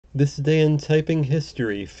This day in typing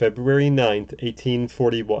history, February 9th,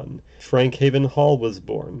 1841, Frank Haven Hall was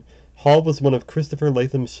born. Hall was one of Christopher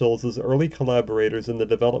Latham Sholes' early collaborators in the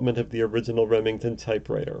development of the original Remington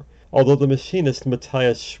typewriter. Although the machinist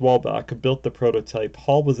Matthias Schwalbach built the prototype,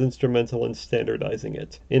 Hall was instrumental in standardizing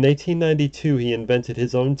it. In 1892, he invented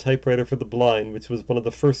his own typewriter for the blind, which was one of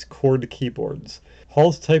the first chord keyboards.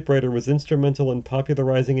 Hall's typewriter was instrumental in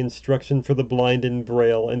popularizing instruction for the blind in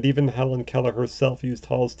Braille, and even Helen Keller herself used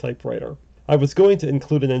Hall's typewriter. I was going to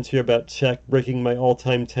include an entry about Czech breaking my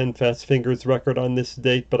all-time 10 fast fingers record on this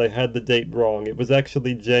date, but I had the date wrong. It was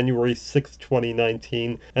actually January 6,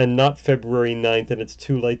 2019, and not February 9th, and it's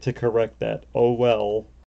too late to correct that. Oh well.